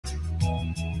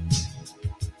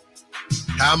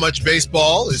How much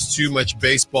baseball is too much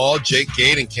baseball? Jake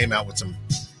Gaden came out with some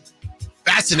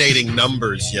fascinating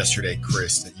numbers yesterday,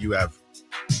 Chris, that you have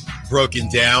broken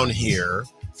down here.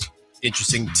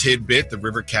 Interesting tidbit. The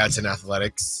River Cats and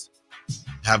Athletics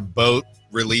have both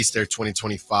released their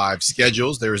 2025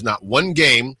 schedules. There is not one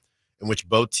game in which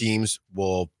both teams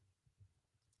will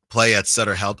play at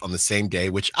Sutter Health on the same day,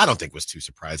 which I don't think was too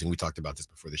surprising. We talked about this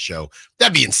before the show.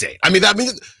 That'd be insane. I mean,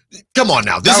 come on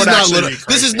now. This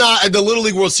is not the Little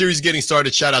League World Series getting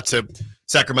started. Shout out to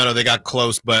Sacramento. They got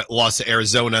close, but lost to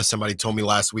Arizona. Somebody told me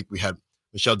last week we had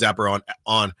Michelle Dapper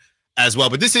on as well.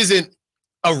 But this isn't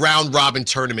a round robin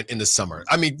tournament in the summer.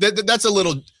 I mean, that's a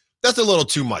little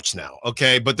too much now,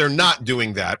 okay? But they're not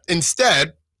doing that.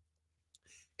 Instead,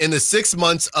 in the 6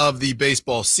 months of the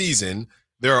baseball season,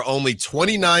 there are only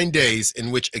 29 days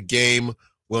in which a game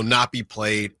will not be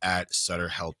played at Sutter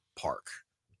Health Park.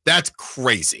 That's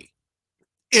crazy.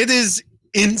 It is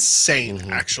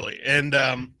insane, actually. And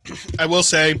I will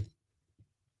say,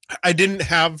 I didn't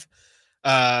have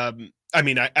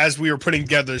as we were putting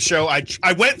together the show,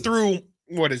 I went through,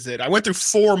 I went through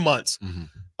 4 months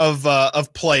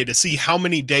of play to see how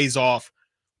many days off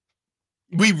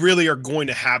we really are going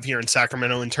to have here in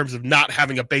Sacramento in terms of not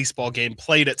having a baseball game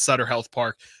played at Sutter Health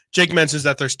Park. Jake mentions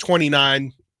that there's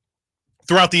 29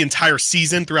 throughout the entire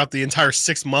season, throughout the entire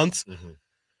 6 months.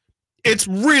 It's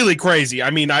really crazy. I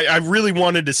mean, I really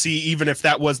wanted to see even if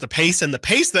that was the pace, and the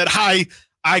pace that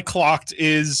I clocked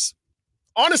is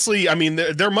honestly, I mean,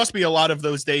 there must be a lot of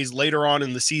those days later on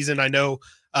in the season. I know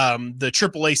the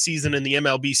AAA season and the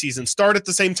MLB season start at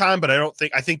the same time, but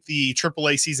I think the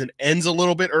AAA season ends a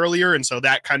little bit earlier, and so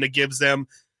that kind of gives them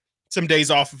some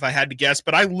days off if I had to guess.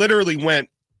 But I literally went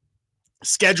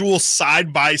schedule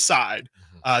side by side.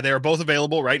 They are both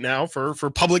available right now for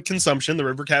public consumption, the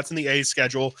River Cats and the A's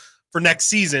schedule for next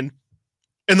season.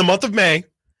 In the month of May,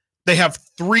 they have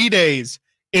 3 days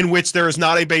in which there is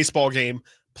not a baseball game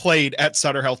played at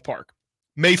Sutter Health Park.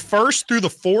 May 1st through the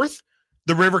 4th,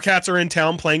 the River Cats are in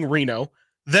town playing Reno.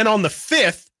 Then on the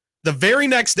 5th, the very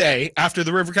next day after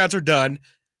the River Cats are done,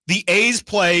 the A's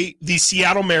play the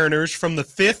Seattle Mariners from the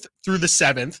 5th through the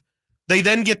 7th. They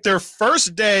then get their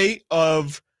first day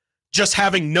of just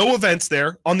having no events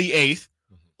there on the 8th,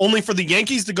 only for the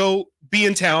Yankees to go be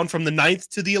in town from the 9th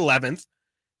to the 11th.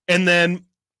 And then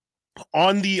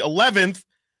on the 11th,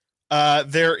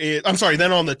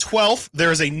 then on the 12th,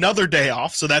 there is another day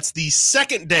off. So that's the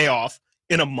second day off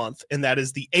in a month, and that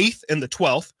is the 8th and the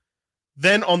 12th.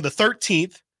 Then on the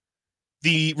 13th,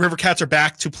 the River Cats are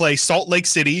back to play Salt Lake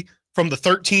City from the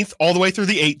 13th all the way through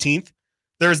the 18th.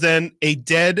 There's then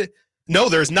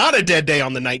there's not a dead day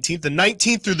on the 19th. The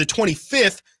 19th through the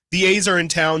 25th, the A's are in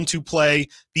town to play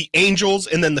the Angels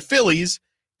and then the Phillies,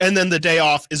 and then the day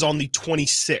off is on the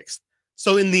 26th.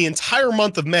 So in the entire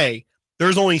month of May,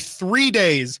 there's only 3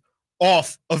 days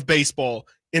off of baseball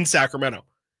in Sacramento.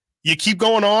 You keep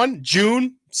going on,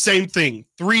 June, same thing,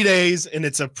 3 days, and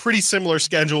it's a pretty similar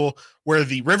schedule where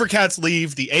the River Cats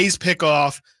leave, the A's pick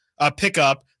up.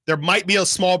 There might be a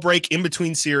small break in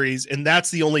between series, and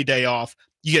that's the only day off.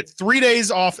 You get 3 days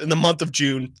off in the month of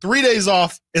June, 3 days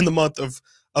off in the month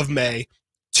of May,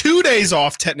 2 days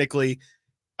off technically,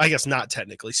 I guess not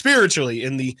technically, spiritually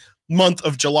in the month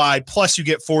of July, plus you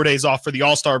get 4 days off for the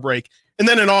All-Star break. And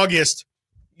then in August,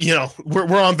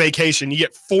 we're on vacation. You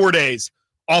get 4 days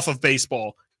off of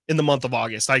baseball in the month of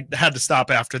August. I had to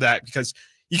stop after that because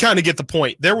you kind of get the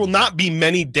point. There will not be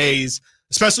many days,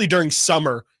 especially during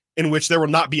summer, in which there will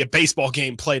not be a baseball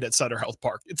game played at Sutter Health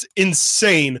Park. It's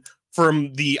insane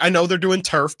I know they're doing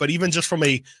turf, but even just from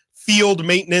a field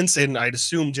maintenance and I'd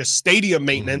assume just stadium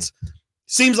maintenance,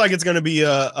 seems like it's going to be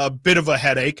a bit of a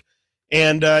headache.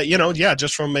 And,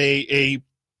 just from a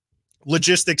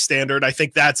logistics standard, I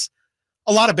think that's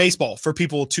a lot of baseball for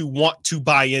people to want to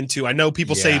buy into. I know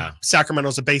people say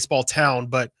Sacramento's a baseball town,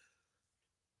 but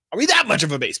are we that much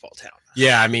of a baseball town?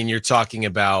 Yeah, I mean, you're talking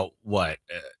about,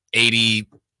 80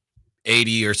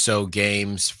 or so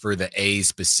games for the A's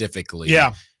specifically.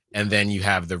 Yeah. And then you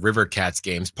have the River Cats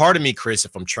games. Part of me, Chris,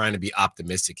 if I'm trying to be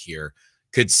optimistic here,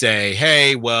 could say,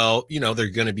 hey, well, there are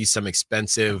going to be some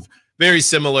expensive, very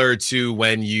similar to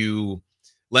when you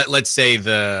let's say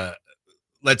the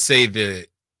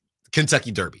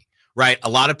Kentucky Derby, right? A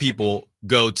lot of people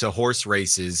go to horse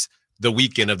races the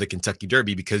weekend of the Kentucky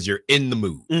Derby because you're in the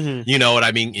mood. You know what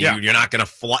I mean? Yeah. You're not going to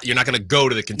fly. You're not going to go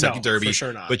to the Kentucky Derby, for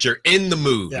sure not. but you're in the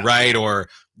mood, right? Or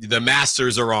the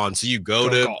Masters are on, so you go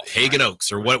to golf, Hagen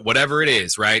Oaks or whatever it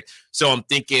is, right? So I'm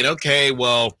thinking, okay,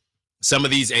 well, some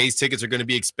of these A's tickets are going to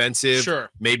be expensive. Sure.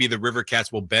 Maybe the River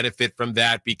Cats will benefit from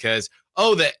that because,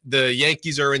 the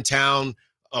Yankees are in town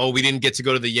oh, we didn't get to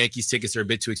go to the Yankees tickets, are a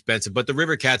bit too expensive, but the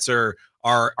River Cats are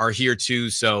here too.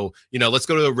 So, let's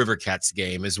go to the River Cats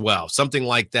game as well. Something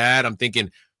like that. I'm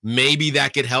thinking maybe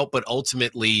that could help, but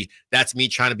ultimately that's me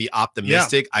trying to be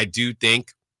optimistic. Yeah. I do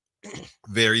think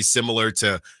very similar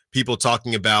to people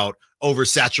talking about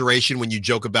oversaturation when you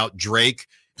joke about Drake.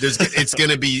 It's going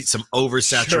to be some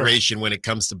oversaturation when it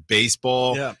comes to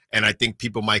baseball. Yeah. And I think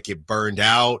people might get burned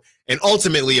out. And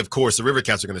ultimately, of course, the River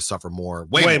Cats are going to suffer more,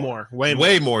 way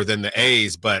more than the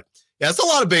A's. But yeah, that's a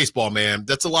lot of baseball, man.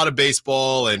 That's a lot of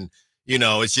baseball. And,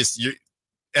 it's just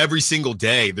every single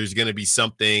day there's going to be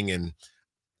something. And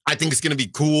I think it's going to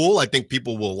be cool. I think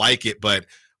people will like it, but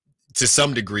to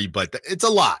some degree, but it's a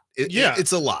lot.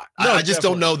 It's a lot. No, I just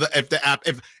don't know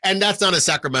and that's not a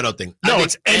Sacramento thing. No,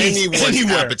 it's anyone's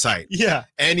appetite. Yeah.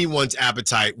 Anyone's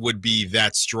appetite would be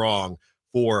that strong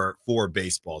for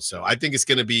baseball. So I think it's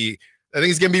going to be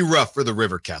rough for the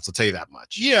River Cats. I'll tell you that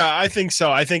much. Yeah, I think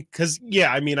so. I think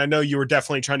I know you were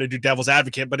definitely trying to do devil's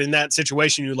advocate, but in that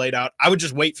situation you laid out, I would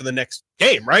just wait for the next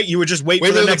game, right? You would just wait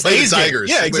for the next A's game.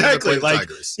 Yeah, exactly. Like,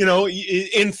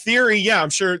 in theory, I'm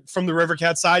sure from the River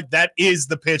Cats side, that is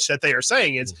the pitch that they are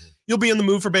saying is you'll be in the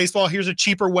mood for baseball. Here's a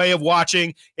cheaper way of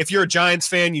watching. If you're a Giants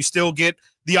fan, you still get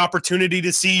the opportunity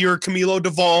to see your Camilo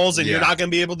Duvals, and you're not going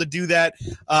to be able to do that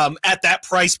at that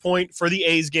price point for the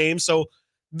A's game. So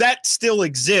that still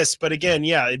exists, but again,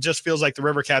 it just feels like the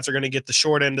River Cats are going to get the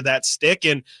short end of that stick,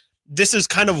 and this is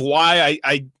kind of why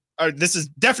this is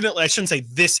definitely, I shouldn't say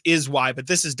this is why, but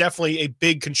this is definitely a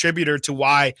big contributor to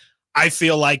why I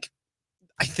feel like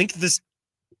I think this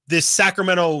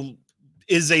Sacramento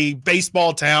is a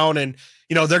baseball town, and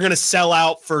they're going to sell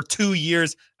out for 2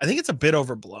 years. I think it's a bit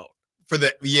overblown for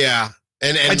the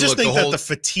and I just think that the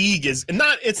fatigue is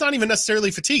not. It's not even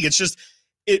necessarily fatigue. It's just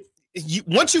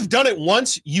once you've done it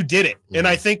once, you did it. And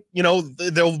I think,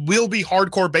 there will be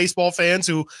hardcore baseball fans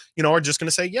who, are just going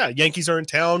to say, Yankees are in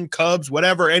town, Cubs,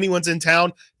 whatever, anyone's in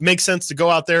town. Makes sense to go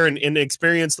out there and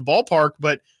experience the ballpark.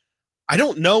 But I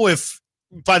don't know if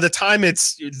by the time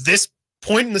it's this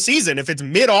point in the season, if it's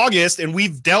mid-August and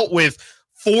we've dealt with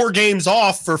 4 games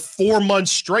off for 4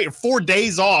 months straight, or 4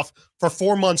 days off for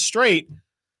 4 months straight,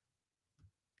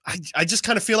 I just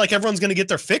kind of feel like everyone's going to get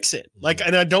their fix in.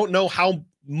 And I don't know how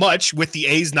much with the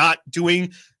A's not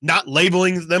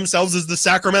labeling themselves as the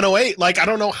Sacramento 8. I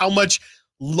don't know how much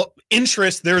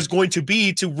interest there's going to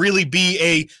be to really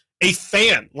be a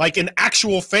fan, like an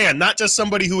actual fan, not just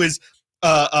somebody who is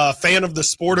a fan of the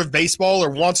sport of baseball or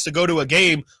wants to go to a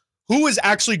game. Who is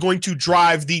actually going to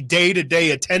drive the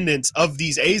day-to-day attendance of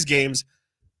these A's games?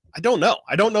 I don't know.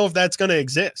 I don't know if that's going to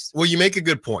exist. Well, you make a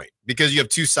good point because you have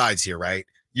two sides here, right?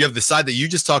 You have the side that you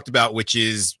just talked about, which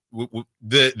is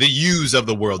the U's of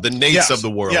the world, the Nates of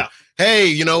the world. Yeah.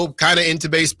 Hey, kind of into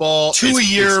baseball. 2 a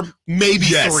year, maybe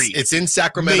 3. It's in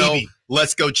Sacramento. Maybe.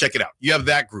 Let's go check it out. You have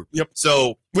that group. Yep.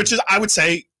 So, which is, I would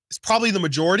say, is probably the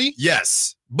majority.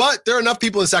 Yes. But there are enough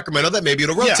people in Sacramento that maybe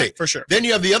it'll rotate. Yeah, for sure. Then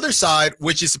you have the other side,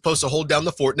 which is supposed to hold down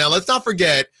the fort. Now, let's not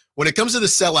forget, when it comes to the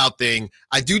sellout thing,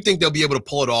 I do think they'll be able to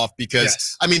pull it off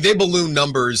because, they balloon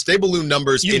numbers. They balloon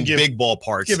numbers in big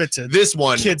ballparks. Give it to this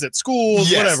one. Kids at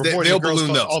schools, whatever. They'll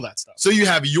balloon those. All that stuff. So you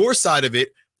have your side of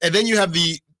it, and then you have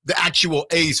the actual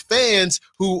A's fans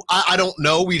who I don't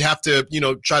know. We'd have to,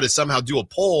 try to somehow do a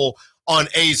poll on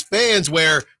A's fans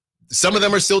where some of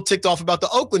them are still ticked off about the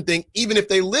Oakland thing, even if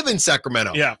they live in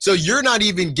Sacramento. Yeah. So you're not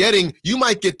even you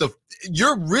might get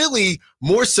you're really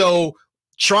more so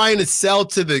trying to sell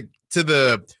to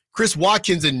the Chris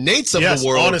Watkins and Nates of the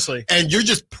world. Honestly. And you're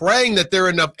just praying that there are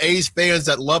enough A's fans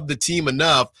that love the team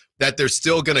enough that they're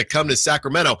still going to come to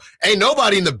Sacramento. Ain't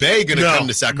nobody in the Bay going to come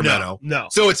to Sacramento. No.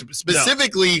 So it's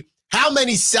specifically how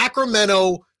many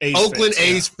Sacramento Oakland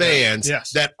A's fans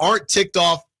that aren't ticked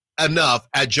off enough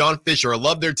at John Fisher or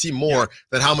love their team more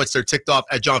than how much they're ticked off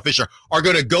at John Fisher are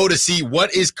going to go to see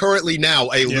what is currently now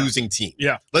a losing team.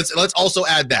 Yeah. Let's also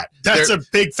add that. That's a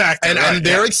big factor. And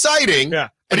they're exciting. Yeah.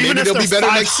 But even if they'll they're be better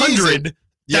next season.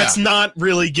 That's not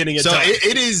really getting it so done.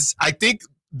 It is, I think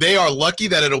they are lucky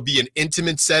that it'll be an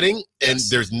intimate setting and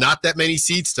there's not that many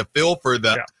seats to fill for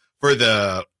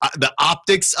the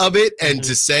optics of it and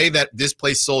to say that this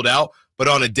place sold out, but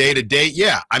on a day-to-day,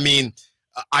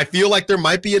 I feel like there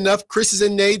might be enough Chris's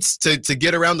and Nates to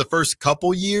get around the first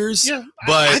couple years. Yeah,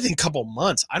 but I think couple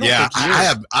months. I don't think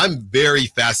years. I'm very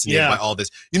fascinated by all this.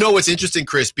 You know what's interesting,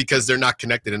 Chris, because they're not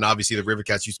connected, and obviously the River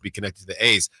Cats used to be connected to the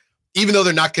A's. Even though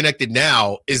they're not connected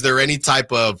now, is there any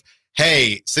type of,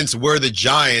 hey, since we're the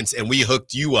Giants and we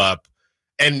hooked you up,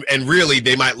 and really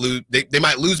they might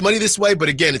lose money this way, but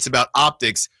again, it's about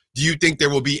optics. Do you think there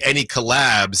will be any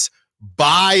collabs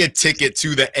buy a ticket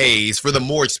to the A's for the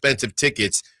more expensive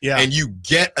tickets, and you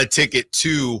get a ticket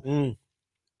to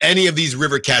any of these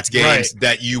River Cats games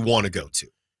that you want to go to.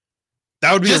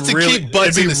 That would be just to keep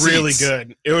butts in the really seats.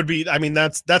 good. It would be. I mean,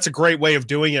 that's a great way of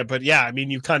doing it. But yeah, I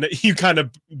mean, you kind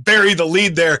of bury the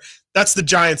lead there. That's the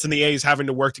Giants and the A's having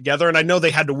to work together, and I know they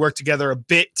had to work together a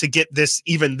bit to get this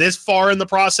even this far in the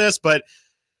process. But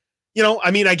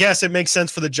I mean, I guess it makes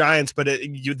sense for the Giants, but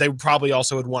they probably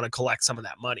also would want to collect some of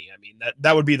that money. I mean,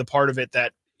 that would be the part of it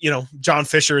that John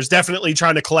Fisher is definitely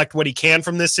trying to collect what he can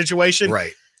from this situation.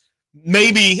 Right.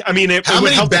 Maybe. I mean, how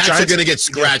many backs are going to get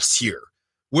scratched here?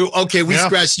 We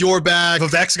scratched your back.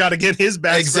 Vivek's got to get his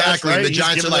back. Exactly. Right? The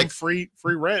Giants are like free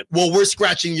rent. Well, we're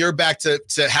scratching your back to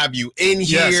have you in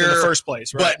here in the first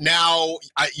place, right? But now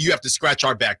you have to scratch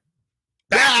our back.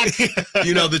 The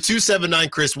 279,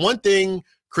 Chris. One thing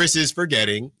Chris is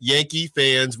forgetting: Yankee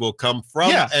fans will come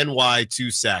from NY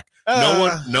to Sac.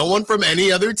 No one from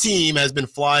any other team has been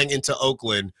flying into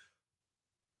Oakland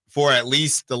for at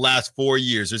least the last 4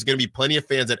 years. There's going to be plenty of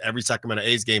fans at every Sacramento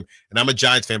A's game, and I'm a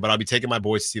Giants fan, but I'll be taking my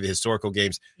boys to see the historical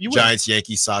games. Giants,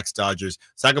 Yankees, Sox, Dodgers.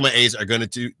 Sacramento A's are going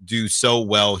to do so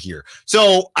well here.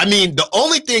 So, I mean, the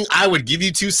only thing I would give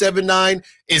you 279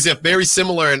 is if very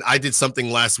similar, and I did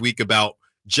something last week about,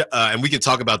 and we can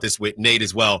talk about this with Nate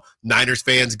as well, Niners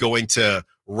fans going to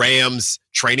Rams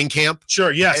training camp.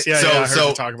 Sure, yes. I heard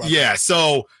you talk about that.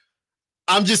 So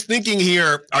I'm just thinking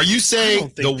here, are you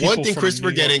saying the one thing Chris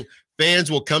forgetting,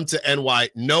 fans will come to NY,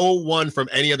 no one from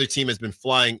any other team has been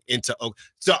flying into Oakland?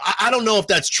 So I don't know if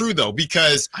that's true, though,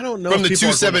 because I don't know from if the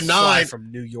 279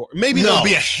 from New York. Maybe there'll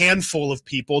be a handful of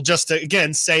people just to,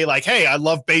 again, say like, hey, I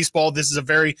love baseball. This is a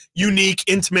very unique,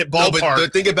 intimate ballpark.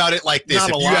 But think about it like this.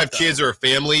 If you have kids or a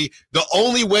family, the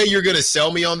only way you're going to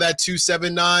sell me on that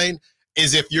 279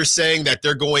 is if you're saying that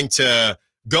they're going to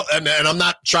go, and I'm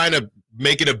not trying to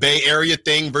make it a Bay Area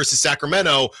thing versus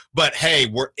Sacramento, but hey,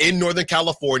 we're in Northern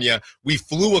California. We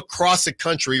flew across the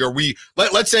country, or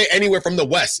let's say anywhere from the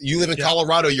West. You live in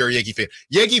Colorado, you're a Yankee fan.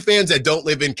 Yankee fans that don't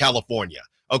live in California,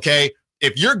 okay?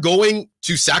 If you're going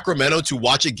to Sacramento to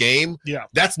watch a game,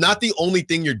 that's not the only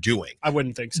thing you're doing. I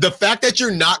wouldn't think so. The fact that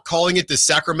you're not calling it the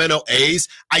Sacramento A's,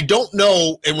 I don't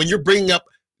know, and when you're bringing up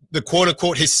the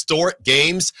quote-unquote historic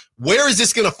games, where is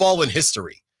this going to fall in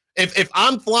history? If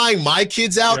I'm flying my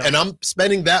kids out and I'm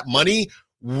spending that money,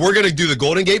 we're going to do the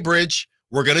Golden Gate Bridge.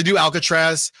 We're going to do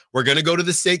Alcatraz. We're going to go to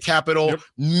the state capitol.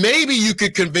 Maybe you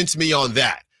could convince me on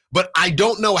that. But I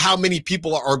don't know how many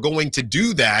people are going to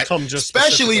do that,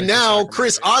 especially now,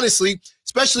 Chris, honestly,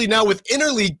 especially now with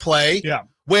interleague play,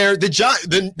 where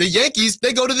the Yankees,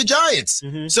 they go to the Giants.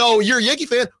 So you're a Yankee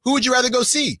fan. Who would you rather go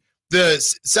see?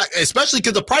 Especially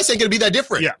because the price ain't going to be that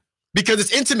different. Because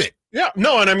it's intimate.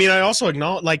 No, and I mean, I also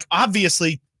acknowledge, like,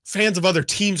 obviously, fans of other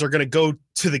teams are going to go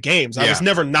to the games. I was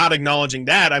never not acknowledging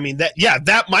that. I mean,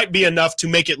 that might be enough to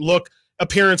make it look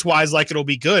appearance-wise like it'll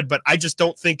be good, but I just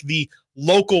don't think the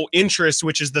local interest,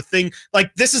 which is the thing,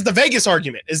 like, this is the Vegas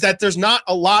argument, is that there's not,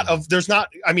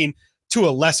 I mean, to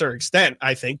a lesser extent,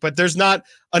 I think, but there's not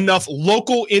enough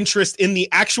local interest in the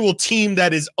actual team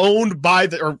that is owned by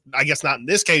or I guess not in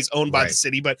this case owned by the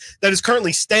city, but that is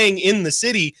currently staying in the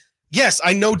city. Yes,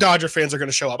 I know Dodger fans are going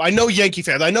to show up. I know Yankee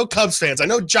fans. I know Cubs fans. I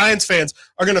know Giants fans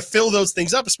are going to fill those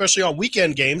things up, especially on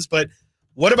weekend games. But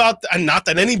what about, and not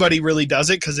that anybody really does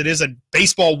it because it is a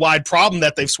baseball-wide problem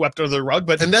that they've swept under the rug,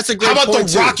 but and that's a great how about point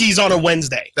the Rockies on a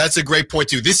Wednesday? That's a great point,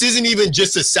 too. This isn't even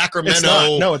just a Sacramento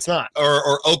it's not.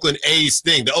 Or Oakland A's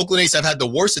thing. The Oakland A's have had the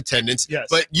worst attendance,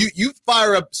 but you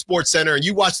fire up Sports Center and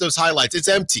you watch those highlights, it's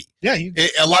empty. Yeah,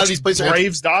 a lot of these places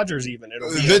Braves, Dodgers even.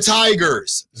 The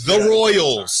Tigers, the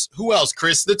Royals. Who else,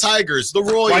 Chris? The Tigers, the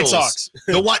Royals. White Sox.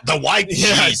 The White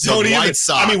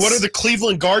Sox. I mean, what are the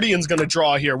Cleveland Guardians going to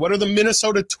draw here? What are the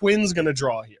Minnesota Twins going to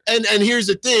draw here? And here's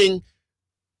the thing,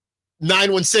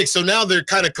 916. So now they're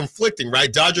kind of conflicting,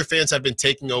 right? Dodger fans have been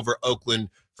taking over Oakland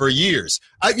for years.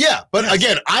 But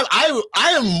again, I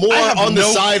am more on the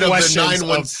side of the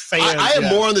 916. I am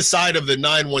more on the side of the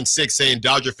 916 saying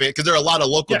Dodger fan, because there are a lot of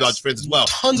local Dodger fans as well.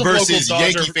 Tons of versus local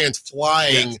Yankee fans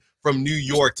flying from New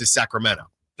York to Sacramento.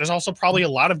 There's also probably a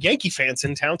lot of Yankee fans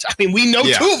in town. I mean, we know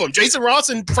two of them, Jason Ross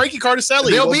and Frankie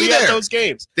Cardicelli. They'll be there at those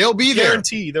games. They'll be there.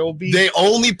 Guarantee they will be. They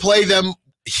only play them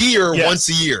here once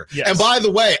a year. And by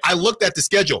the way, I looked at the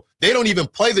schedule. They don't even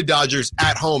play the Dodgers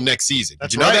at home next season.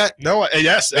 Did you know that? No,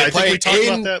 yes. They I think we talked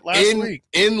about that last week.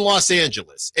 In Los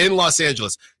Angeles.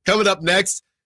 Coming up next,